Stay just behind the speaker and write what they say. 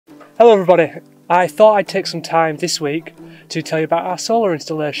Hello everybody, I thought I'd take some time this week to tell you about our solar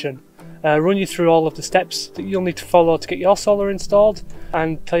installation, run you through all of the steps that you'll need to follow to get your solar installed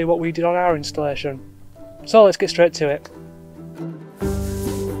and tell you what we did on our installation. So let's get straight to it.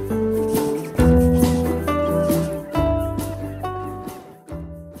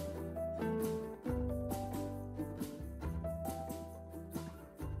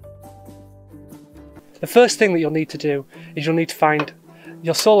 The first thing that you'll need to do is you'll need to find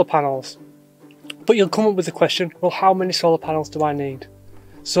your solar panels. But you'll come up with the question, well, how many solar panels do I need?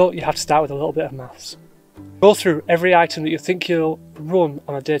 So you have to start with a little bit of maths. Go through every item that you think you'll run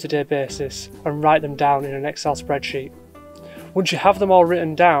on a day-to-day basis and write them down in an Excel spreadsheet. Once you have them all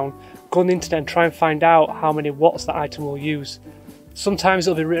written down, go on the internet and try and find out how many watts that item will use. Sometimes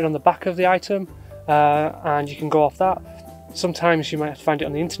it'll be written on the back of the item and you can go off that. Sometimes you might have to find it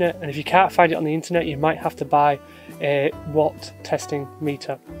on the internet, and if you can't find it on the internet you might have to buy a watt testing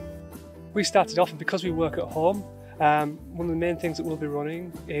meter. We started off, and because we work at home, one of the main things that we'll be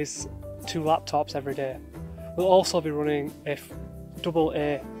running is 2 laptops every day. We'll also be running a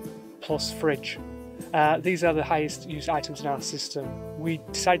AA plus fridge. These are the highest used items in our system. We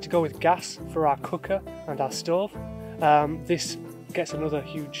decided to go with gas for our cooker and our stove. This gets another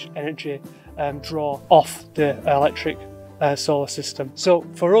huge energy draw off the electric solar system. So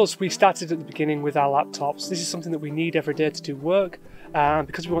for us, we started at the beginning with our laptops. This is something that we need every day to do work, and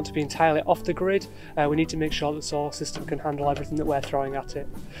because we want to be entirely off the grid, we need to make sure that the solar system can handle everything that we're throwing at it.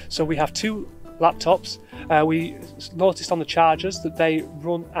 So we have 2 laptops. We noticed on the chargers that they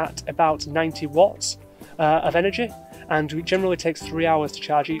run at about 90 watts of energy, and it generally takes 3 hours to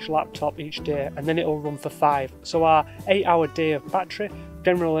charge each laptop each day, and then it will run for 5. So our 8-hour day of battery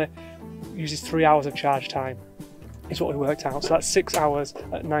generally uses 3 hours of charge time. Is what we worked out. So that's 6 hours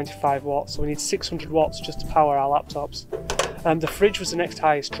at 95 watts. So we need 600 watts just to power our laptops. The fridge was the next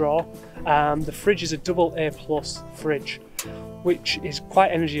highest draw. The fridge is a AA plus fridge, which is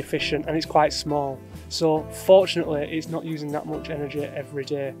quite energy efficient and it's quite small. So fortunately, it's not using that much energy every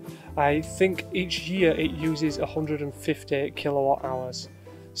day. I think each year it uses 150 kilowatt hours.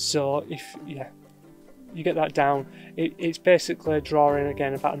 So if you get that down, it's basically drawing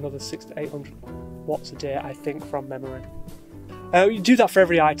again about another 600 to 800 watts a day, I think, from memory. You do that for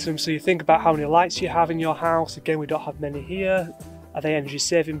every item, so you think about how many lights you have in your house. Again, we don't have many here. Are they energy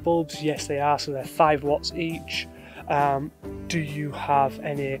saving bulbs? Yes, they are, so they're 5 watts each. Do you have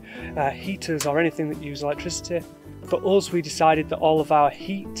any heaters or anything that use electricity? For us, we decided that all of our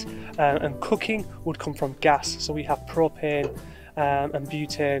heat and cooking would come from gas, so we have propane and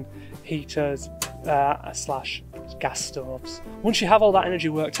butane heaters slash gas stoves. Once you have all that energy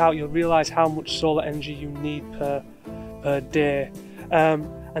worked out, you'll realise how much solar energy you need per day,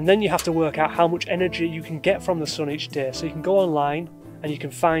 and then you have to work out how much energy you can get from the sun each day. So you can go online and you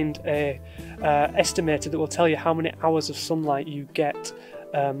can find a estimator that will tell you how many hours of sunlight you get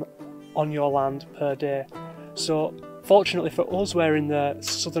on your land per day. So fortunately for us, we're in the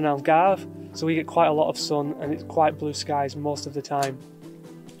southern Algarve, so we get quite a lot of sun and it's quite blue skies most of the time.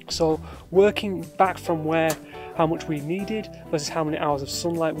 So working back from how much we needed versus how many hours of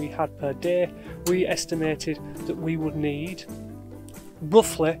sunlight we had per day, we estimated that we would need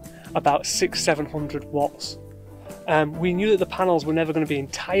roughly about 600-700 watts. We knew that the panels were never going to be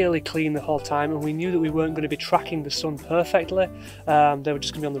entirely clean the whole time, and we knew that we weren't going to be tracking the sun perfectly. They were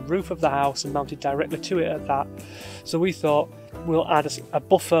just going to be on the roof of the house and mounted directly to it at that. So we thought we'll add a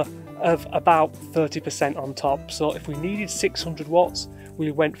buffer of about 30% on top. So if we needed 600 watts,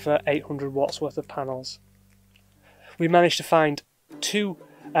 we went for 800 watts worth of panels. We managed to find 2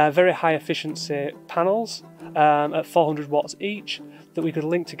 very high efficiency panels at 400 watts each that we could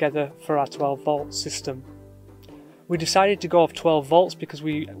link together for our 12 volt system. We decided to go off 12 volts because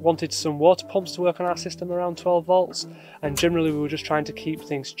we wanted some water pumps to work on our system around 12 volts, and generally we were just trying to keep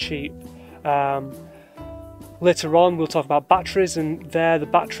things cheap. Later on we'll talk about batteries, and the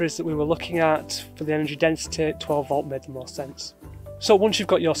batteries that we were looking at for the energy density, 12 volt made the most sense. So once you've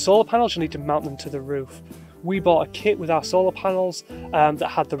got your solar panels, you'll need to mount them to the roof. We bought a kit with our solar panels that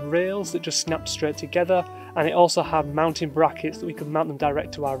had the rails that just snapped straight together, and it also had mounting brackets that we could mount them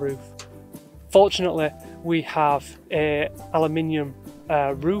direct to our roof. Fortunately, we have an aluminium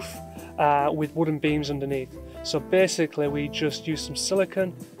roof with wooden beams underneath. So basically we just used some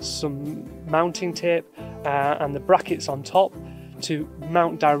silicone, some mounting tape and the brackets on top to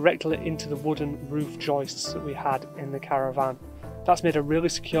mount directly into the wooden roof joists that we had in the caravan. That's made a really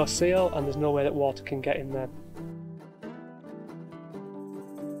secure seal, and there's no way that water can get in there.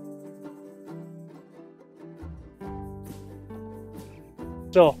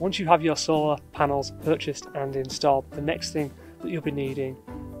 So once you have your solar panels purchased and installed, the next thing that you'll be needing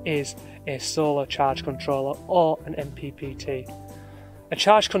is a solar charge controller or an MPPT. A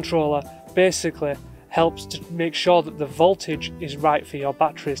charge controller basically helps to make sure that the voltage is right for your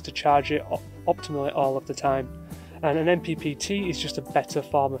batteries to charge it optimally all of the time. And an MPPT is just a better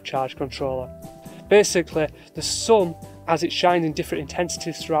form of charge controller. Basically, the sun, as it shines in different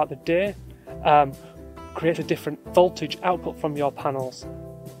intensities throughout the day, creates a different voltage output from your panels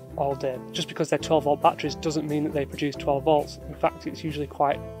all day. Just because they're 12 volt batteries doesn't mean that they produce 12 volts. In fact, it's usually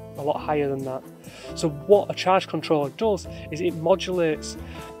quite a lot higher than that. So what a charge controller does is it modulates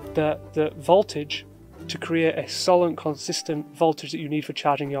the voltage to create a solid, consistent voltage that you need for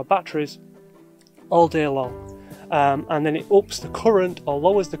charging your batteries all day long. And then it ups the current or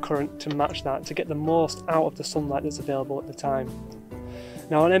lowers the current to match that, to get the most out of the sunlight that's available at the time.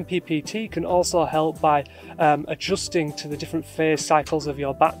 Now, an MPPT can also help by adjusting to the different phase cycles of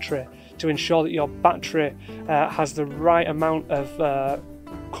your battery to ensure that your battery has the right amount of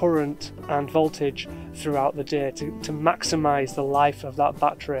current and voltage throughout the day to maximize the life of that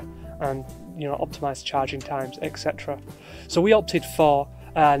battery and optimize charging times, etc. So we opted for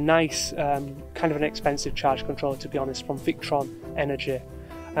a nice, kind of an expensive charge controller, to be honest, from Victron Energy.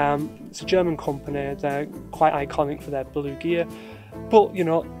 It's a German company. They're quite iconic for their blue gear. But,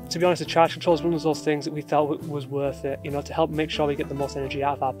 to be honest, the charge controller is one of those things that we felt was worth it, to help make sure we get the most energy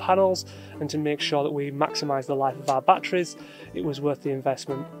out of our panels and to make sure that we maximise the life of our batteries. It was worth the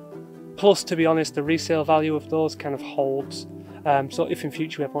investment. Plus, to be honest, the resale value of those kind of holds. So if in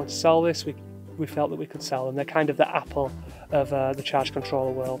future we ever want to sell this, we felt that we could sell them. They're kind of the Apple of the charge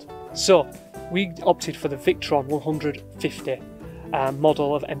controller world. So we opted for the Victron 150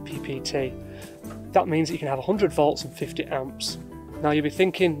 model of MPPT. That means that you can have 100 volts and 50 amps. Now you'll be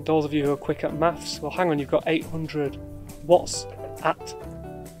thinking, those of you who are quick at maths, well hang on, you've got 800 watts at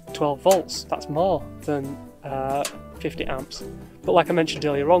 12 volts. That's more than 50 amps. But like I mentioned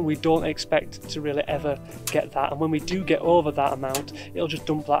earlier on, we don't expect to really ever get that, and when we do get over that amount, it'll just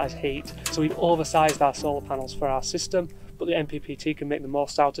dump that as heat. So we've oversized our solar panels for our system, but the MPPT can make the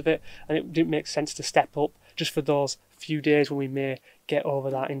most out of it, and it didn't make sense to step up just for those few days when we may get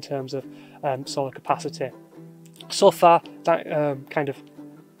over that in terms of solar capacity. So far, that kind of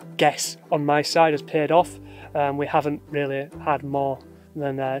guess on my side has paid off. We haven't really had more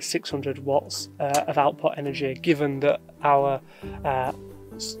than 600 watts of output energy, given that our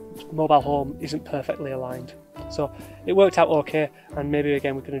mobile home isn't perfectly aligned. So it worked out okay, and maybe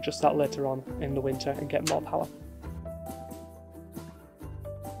again we can adjust that later on in the winter and get more power.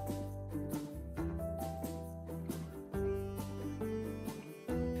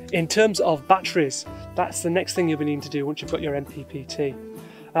 In terms of batteries, that's the next thing you'll be needing to do once you've got your MPPT.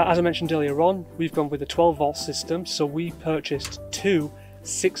 As I mentioned earlier on, we've gone with a 12 volt system, so we purchased two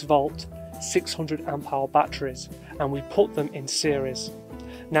 6 volt 600 amp hour batteries and we put them in series.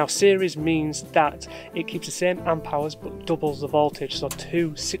 Now series means that it keeps the same amp hours but doubles the voltage, so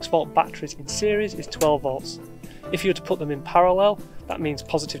two 6 volt batteries in series is 12 volts. If you were to put them in parallel, that means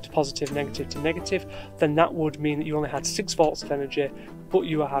positive to positive, negative to negative, then that would mean that you only had 6 volts of energy, but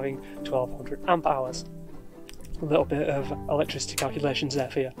you are having 1200 amp hours. A little bit of electricity calculations there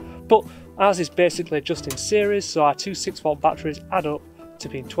for you. But ours is basically just in series, so our two 6 volt batteries add up to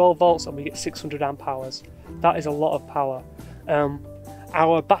being 12 volts and we get 600 amp hours. That is a lot of power.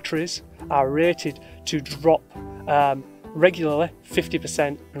 Our batteries are rated to drop regularly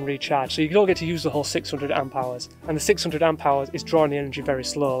 50% and recharge, so you don't get to use the whole 600 amp hours, and the 600 amp hours is drawing the energy very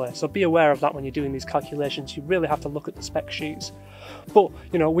slowly, so be aware of that when you're doing these calculations. You really have to look at the spec sheets. But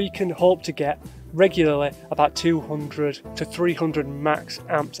we can hope to get regularly about 200 to 300 max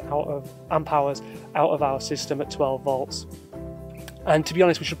amp hours out of our system at 12 volts, and to be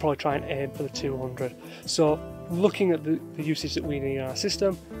honest we should probably try and aim for the 200. So looking at the usage that we need in our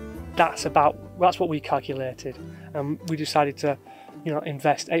system, that's what we calculated, and we decided to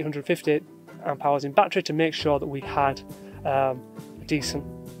invest 850 amp hours in battery to make sure that we had a decent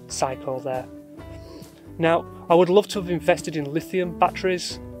cycle there. Now I would love to have invested in lithium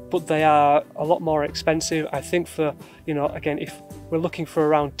batteries, but they are a lot more expensive. I think for again, if we're looking for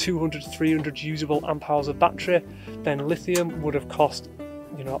around 200 to 300 usable amp hours of battery, then lithium would have cost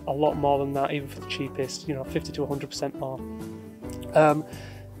a lot more than that, even for the cheapest, 50 to 100% more.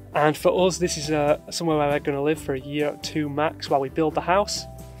 And for us, this is somewhere where we're going to live for a year or two max while we build the house,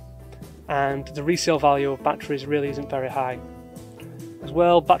 and the resale value of batteries really isn't very high. As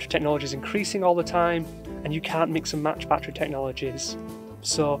well, battery technology is increasing all the time, and you can't mix and match battery technologies.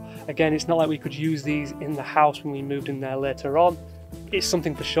 So again, it's not like we could use these in the house when we moved in there later on. It's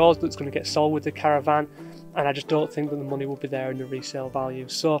something for sure that's going to get sold with the caravan, and I just don't think that the money will be there in the resale value.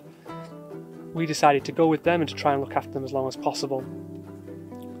 So we decided to go with them and to try and look after them as long as possible.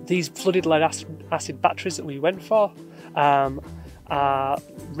 These flooded lead acid batteries that we went for are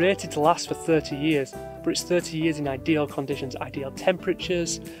rated to last for 30 years, but it's 30 years in ideal conditions, ideal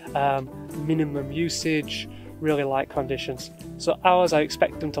temperatures, minimum usage, really light conditions. So ours, I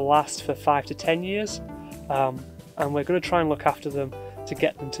expect them to last for 5 to 10 years, and we're going to try and look after them to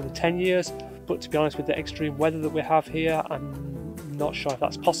get them to the 10 years, but to be honest, with the extreme weather that we have here, I'm not sure if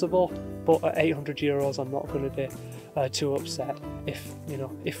that's possible, but at €800 I'm not going to be too upset if, you know,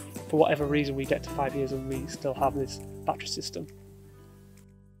 if for whatever reason we get to 5 years and we still have this battery system.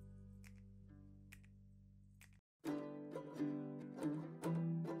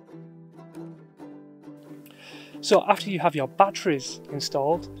 So after you have your batteries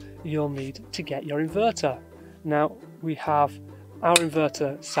installed, you'll need to get your inverter. Now we have our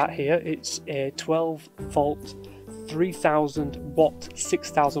inverter sat here. It's a 12 volt 3000 watt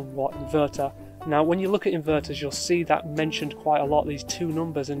 6000 watt inverter. Now when you look at inverters, you'll see that mentioned quite a lot, these two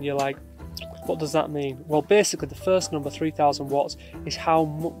numbers, and you're like, what does that mean? Well, basically the first number, 3000 watts, is how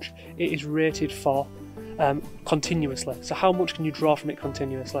much it is rated for continuously. So how much can you draw from it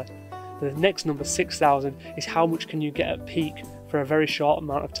continuously? The next number, 6000, is how much can you get at peak for a very short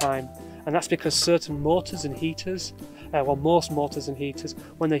amount of time. And that's because certain motors and heaters, well, most motors and heaters,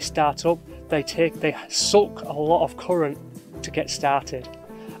 when they start up, they suck a lot of current to get started,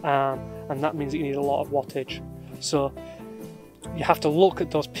 and that means that you need a lot of wattage. So you have to look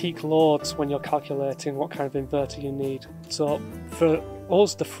at those peak loads when you're calculating what kind of inverter you need. So for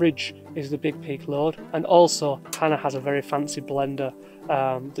us, the fridge is the big peak load, and also Hannah has a very fancy blender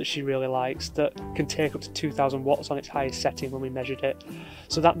that she really likes that can take up to 2000 watts on its highest setting when we measured it.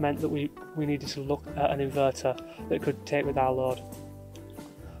 So that meant that we needed to look at an inverter that could take with our load.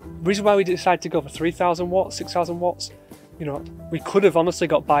 The reason why we decided to go for 3000 watts, 6000 watts, you know, we could have honestly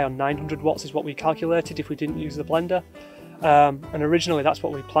got by on 900 watts is what we calculated if we didn't use the blender, and originally that's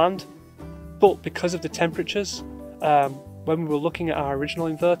what we planned, but because of the temperatures, when we were looking at our original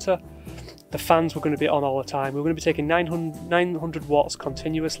inverter, the fans were going to be on all the time. We were going to be taking 900 watts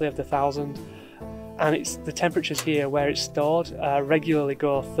continuously of the 1000, and it's the temperatures here where it's stored regularly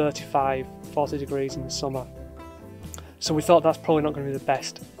go 35, 40 degrees in the summer. So we thought that's probably not going to be the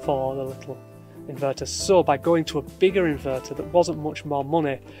best for the little inverter. So by going to a bigger inverter that wasn't much more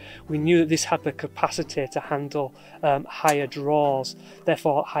money, we knew that this had the capacity to handle higher draws,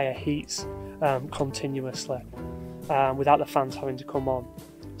 therefore higher heats continuously, without the fans having to come on.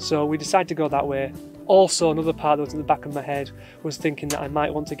 So we decided to go that way. Also, another part that was in the back of my head was thinking that I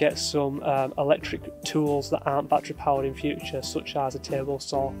might want to get some electric tools that aren't battery powered in future, such as a table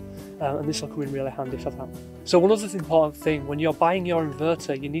saw, and this will come in really handy for that. So one other important thing, when you're buying your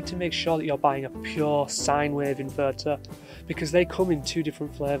inverter, you need to make sure that you're buying a pure sine wave inverter, because they come in two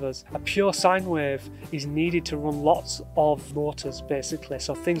different flavours. A pure sine wave is needed to run lots of motors basically,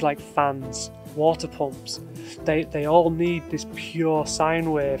 so things like fans, water pumps, they all need this pure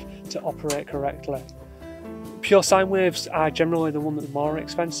sine wave to operate correctly. Pure sine waves are generally the one that's more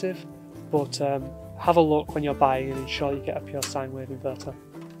expensive, but have a look when you're buying and ensure you get a pure sine wave inverter.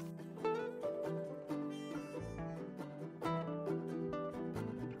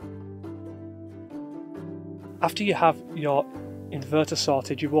 After you have your inverter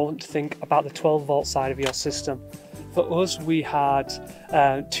sorted, you want to think about the 12 volt side of your system. For us, we had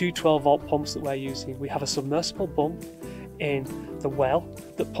two 12 volt pumps that we're using. We have a submersible pump in the well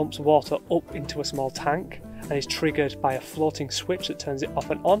that pumps water up into a small tank and is triggered by a floating switch that turns it off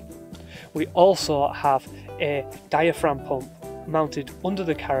and on. We also have a diaphragm pump mounted under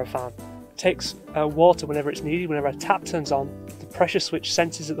the caravan. It takes water whenever it's needed. Whenever a tap turns on, the pressure switch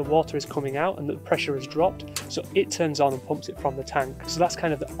senses that the water is coming out and that the pressure has dropped, so it turns on and pumps it from the tank. So that's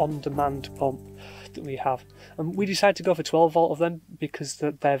kind of the on-demand pump that we have. And we decided to go for 12 volt of them because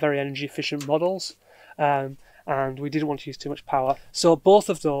they're very energy efficient models, and we didn't want to use too much power. So both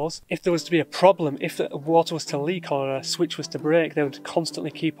of those, if there was to be a problem, if the water was to leak or a switch was to break, they would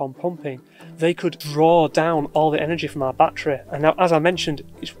constantly keep on pumping. They could draw down all the energy from our battery. And now, as I mentioned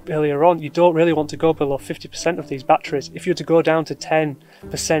earlier on, you don't really want to go below 50% of these batteries. If you were to go down to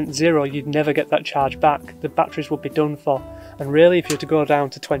 10%, zero, you'd never get that charge back. The batteries would be done for. And really, if you were to go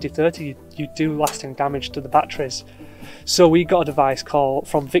down to 20, 30, you do lasting damage to the batteries. So we got a device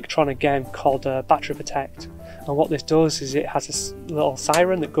from Victron again called Battery Protect. And what this does is it has this little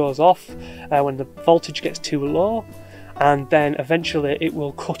siren that goes off when the voltage gets too low, and then eventually it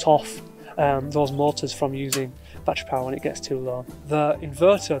will cut off those motors from using battery power when it gets too low. The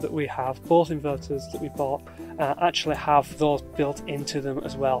inverter that we have, both inverters that we bought, actually have those built into them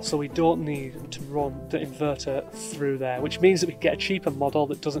as well, so we don't need to run the inverter through there, which means that we get a cheaper model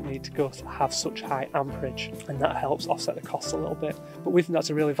that doesn't need to have such high amperage, and that helps offset the costs a little bit. But we think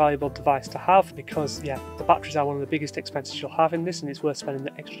that's a really valuable device to have because, yeah, the batteries are one of the biggest expenses you'll have in this, and it's worth spending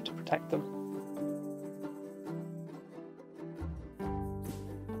the extra to protect them.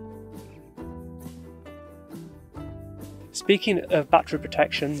 Speaking of battery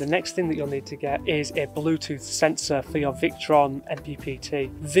protection, the next thing that you'll need to get is a Bluetooth sensor for your Victron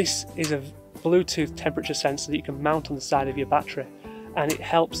MPPT. This is a Bluetooth temperature sensor that you can mount on the side of your battery, and it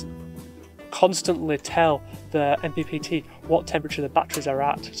helps constantly tell the MPPT what temperature the batteries are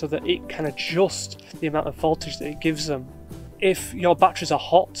at so that it can adjust the amount of voltage that it gives them. If your batteries are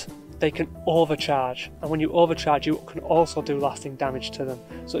hot, they can overcharge, and when you overcharge you can also do lasting damage to them.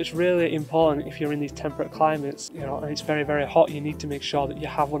 So it's really important if you're in these temperate climates, and it's very, very hot, you need to make sure that you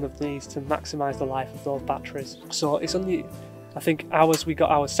have one of these to maximise the life of those batteries. So it's only, I think we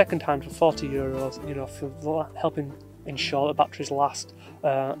got ours second hand for €40, for helping ensure that batteries last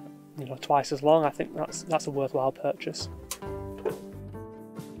twice as long. I think that's a worthwhile purchase.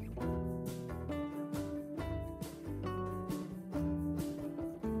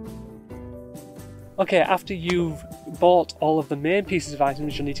 Okay, after you've bought all of the main pieces of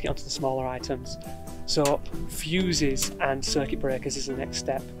items, you'll need to get onto the smaller items. So fuses and circuit breakers is the next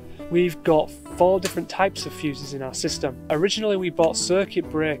step. We've got 4 different types of fuses in our system. Originally we bought circuit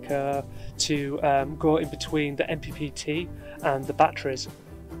breaker to go in between the MPPT and the batteries,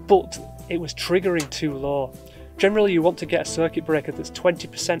 but it was triggering too low. Generally you want to get a circuit breaker that's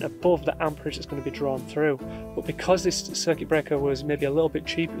 20% above the amperage that's going to be drawn through, but because this circuit breaker was maybe a little bit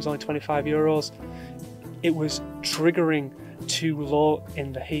cheap, it was only €25, it was triggering too low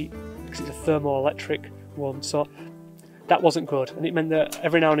in the heat because it's a thermoelectric one, so that wasn't good, and it meant that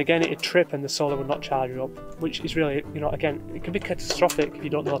every now and again it'd trip and the solar would not charge up, which is really, again, it can be catastrophic if you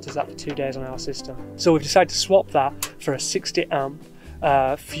don't notice that for 2 days on our system. So we've decided to swap that for a 60 amp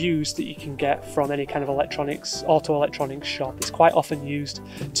fuse that you can get from any kind of auto electronics shop. It's quite often used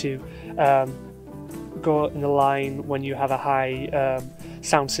to go in the line when you have a high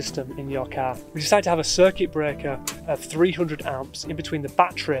sound system in your car. We decided to have a circuit breaker of 300 amps in between the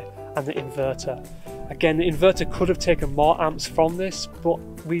battery and the inverter. Again, the inverter could have taken more amps from this, but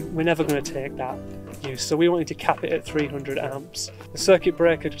we're never going to take that use, so we wanted to cap it at 300 amps. The circuit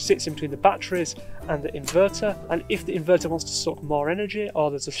breaker sits in between the batteries and the inverter, and if the inverter wants to suck more energy or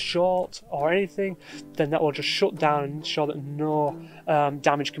there's a short or anything, then that will just shut down and ensure that no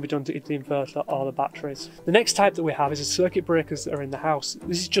damage can be done to the inverter or the batteries. The next type that we have is the circuit breakers that are in the house.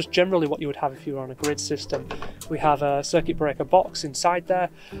 This is just generally what you would have if you were on a grid system. We have a circuit breaker box inside there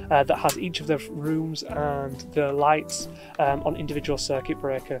that has each of the rooms and the lights on individual circuit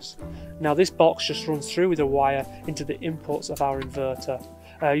breakers. Now this box just runs through with a wire into the inputs of our inverter.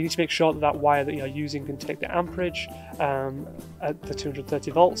 You need to make sure that that wire that you're using can take the amperage at the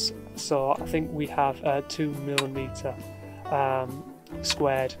 230 volts. So I think we have a 2mm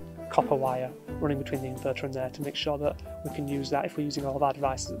squared copper wire running between the inverter and there to make sure that we can use that if we're using all of our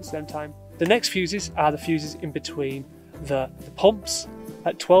devices at the same time. The next fuses are the fuses in between the pumps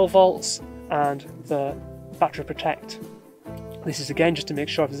at 12 volts and the battery protect. This is again just to make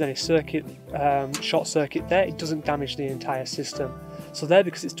sure if there's any short circuit there, it doesn't damage the entire system. So there,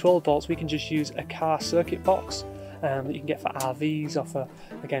 because it's 12 volts, we can just use a car circuit box that you can get for RVs or for,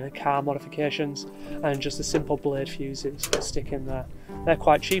 again, car modifications, and just the simple blade fuses that stick in there. They're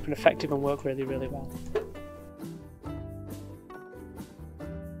quite cheap and effective and work really, really well.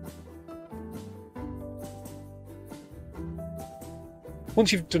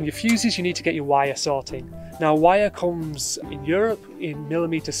 Once you've done your fuses, you need to get your wire sorting. Now, wire comes in Europe in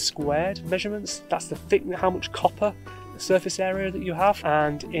millimetres squared measurements. That's the thickness, how much copper surface area that you have,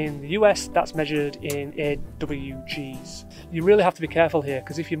 and in the US that's measured in AWGs. You really have to be careful here,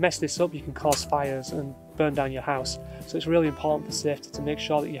 because if you mess this up you can cause fires and burn down your house. So it's really important for safety to make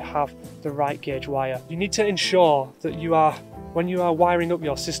sure that you have the right gauge wire. You need to ensure that when you are wiring up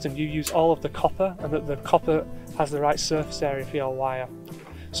your system, you use all of the copper, and that the copper has the right surface area for your wire.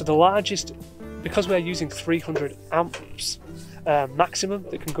 So the largest, because we're using 300 amps maximum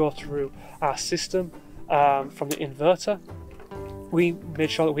that can go through our system from the inverter, we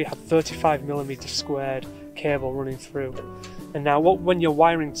made sure that we had 35mm squared cable running through. And now when you're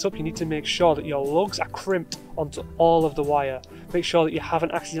wiring this up, you need to make sure that your lugs are crimped onto all of the wire. Make sure that you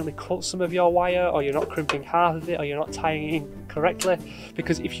haven't accidentally cut some of your wire, or you're not crimping half of it, or you're not tying it in correctly,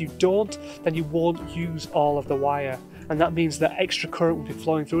 because if you don't, then you won't use all of the wire. And that means that extra current will be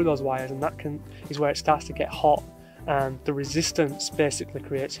flowing through those wires, and that is where it starts to get hot and the resistance basically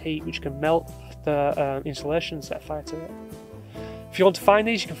creates heat which can melt the insulation and set fire to it. If you want to find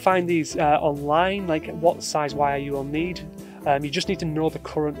these, you can find these online, like what size wire you will need. You just need to know the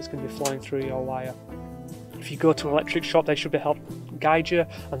current that's going to be flowing through your wire. If you go to an electric shop, they should be help guide you,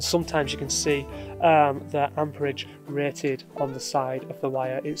 and sometimes you can see the amperage rated on the side of the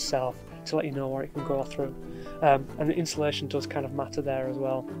wire itself to let you know where it can go through. And the insulation does kind of matter there as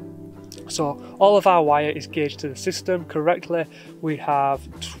well. So all of our wire is gauged to the system correctly. We have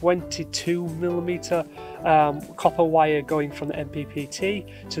 22mm copper wire going from the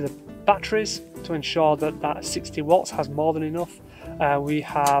MPPT to the batteries to ensure that that 60 watts has more than enough. We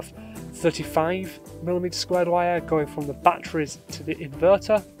have 35mm squared wire going from the batteries to the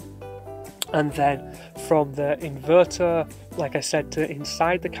inverter, and then from the inverter, like I said, to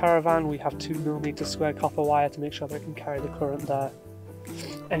inside the caravan we have 2mm squared copper wire to make sure that it can carry the current there.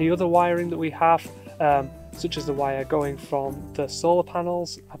 Any other wiring that we have, such as the wire going from the solar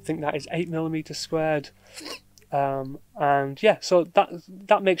panels, I think that is 8mm squared. And yeah, so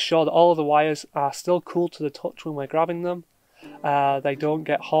that makes sure that all of the wires are still cool to the touch when we're grabbing them. They don't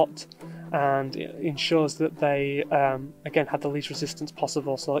get hot, and it ensures that they again have the least resistance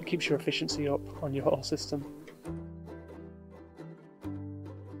possible, so it keeps your efficiency up on your whole system.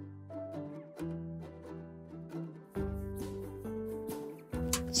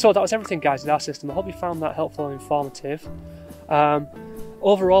 So that was everything, guys, with our system. I hope you found that helpful and informative.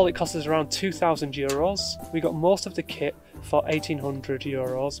 Overall it cost us around €2,000. We got most of the kit for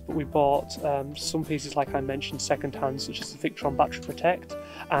 €1,800, but we bought some pieces, like I mentioned, second hand, such as the Victron Battery Protect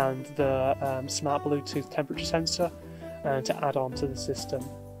and the smart Bluetooth temperature sensor to add on to the system.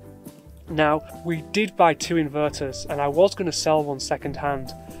 Now, we did buy 2 inverters, and I was going to sell one second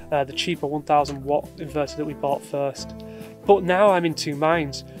hand, the cheaper 1000 watt inverter that we bought first. But now I'm in two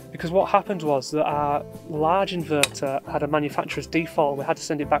minds, because what happened was that our large inverter had a manufacturer's default and we had to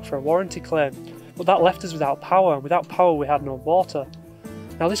send it back for a warranty claim. But that left us without power, and without power we had no water.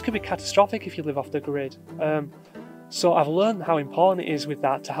 Now this could be catastrophic if you live off the grid. So I've learned how important it is with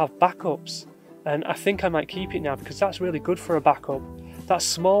that to have backups, and I think I might keep it now because that's really good for a backup. That's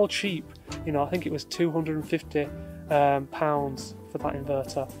small, cheap, you know, I think it was £250 for that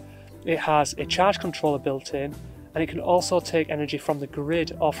inverter. It has a charge controller built in, and it can also take energy from the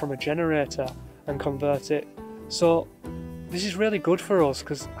grid or from a generator and convert it. So this is really good for us,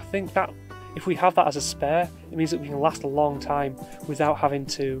 because I think that if we have that as a spare, it means that we can last a long time without having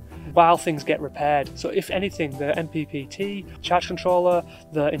to, while things get repaired. So if anything, the MPPT, charge controller,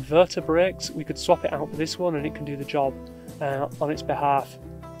 the inverter breaks, we could swap it out for this one and it can do the job on its behalf,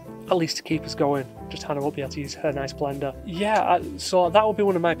 at least to keep us going. Just Hannah won't be able to use her nice blender. Yeah, so that would be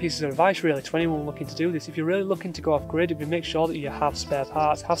one of my pieces of advice really to anyone looking to do this. If you're really looking to go off grid, make sure that you have spare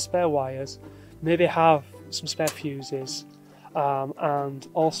parts, have spare wires, maybe have some spare fuses, and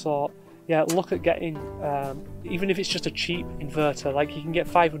also, yeah, look at getting, even if it's just a cheap inverter, like you can get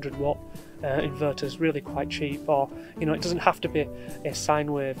 500 watt inverters really quite cheap, or, you know, it doesn't have to be a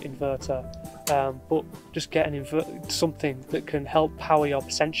sine wave inverter, but just get something that can help power your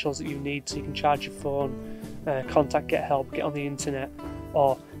essentials that you need, so you can charge your phone, contact Get Help, get on the internet,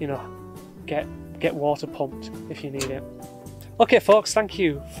 or, you know, get water pumped if you need it. Okay folks, thank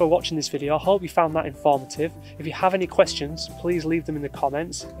you for watching this video. I hope you found that informative. If you have any questions, please leave them in the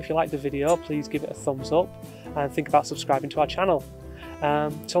comments. If you like the video, please give it a thumbs up and think about subscribing to our channel.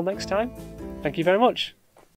 Till next time, thank you very much.